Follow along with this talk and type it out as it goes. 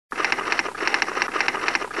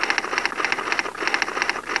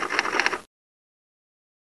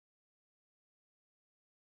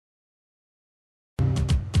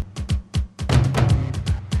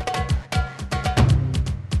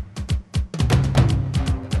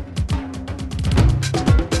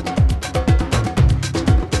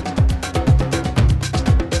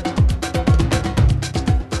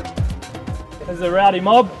is a rowdy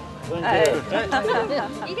mob.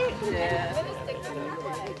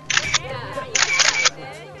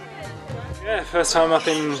 Yeah, first time up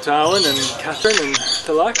in Darwin and Katherine and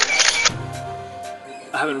the like.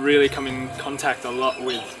 I haven't really come in contact a lot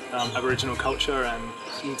with Aboriginal culture and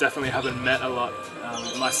definitely haven't met a lot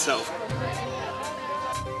myself.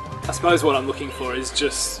 I suppose what I'm looking for is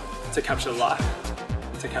just to capture life,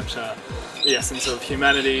 to capture the essence of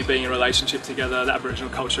humanity, being in a relationship together. The Aboriginal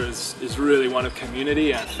culture is really one of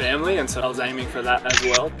community and family, and so I was aiming for that as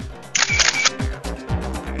well.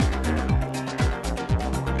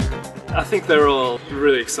 I think they're all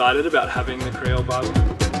really excited about having the Kriol Bible.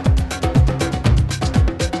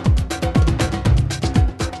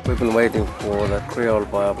 We've been waiting for the Kriol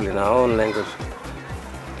Bible in our own language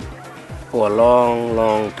for a long,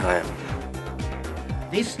 long time.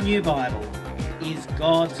 This new Bible is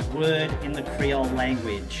God's Word in the Kriol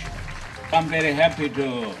language. I'm very happy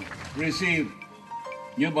to receive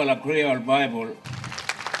New Kriol Bible.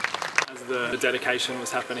 As the dedication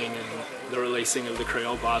was happening and the releasing of the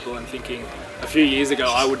Kriol Bible, and thinking a few years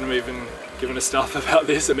ago I wouldn't have even given a stuff about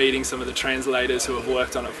this, and meeting some of the translators who have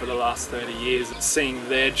worked on it for the last 30 years, seeing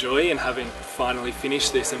their joy in having finally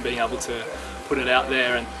finished this and being able to put it out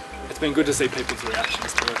there, and it's been good to see people's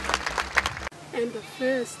reactions to it. And the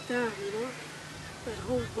first time, that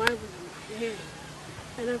whole Bible in my hand,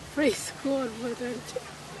 and I praise God for that.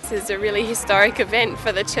 This is a really historic event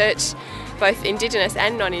for the church, both Indigenous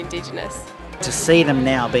and non-Indigenous. To see them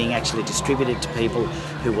now being actually distributed to people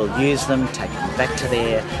who will use them, take them back to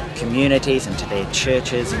their communities and to their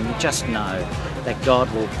churches, and you just know that God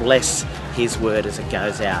will bless His word as it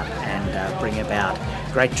goes out and bring about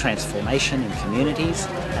great transformation in communities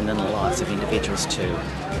and in the lives of individuals too.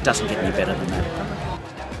 It doesn't get any better than that.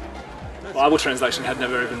 Bible translation had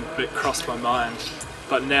never even crossed my mind,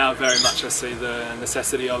 but now very much I see the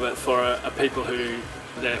necessity of it for a people who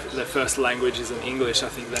their first language isn't English. I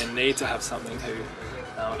think they need to have something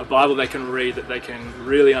a Bible they can read, that they can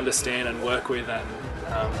really understand and work with and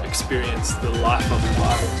experience the life of the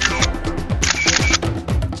Bible.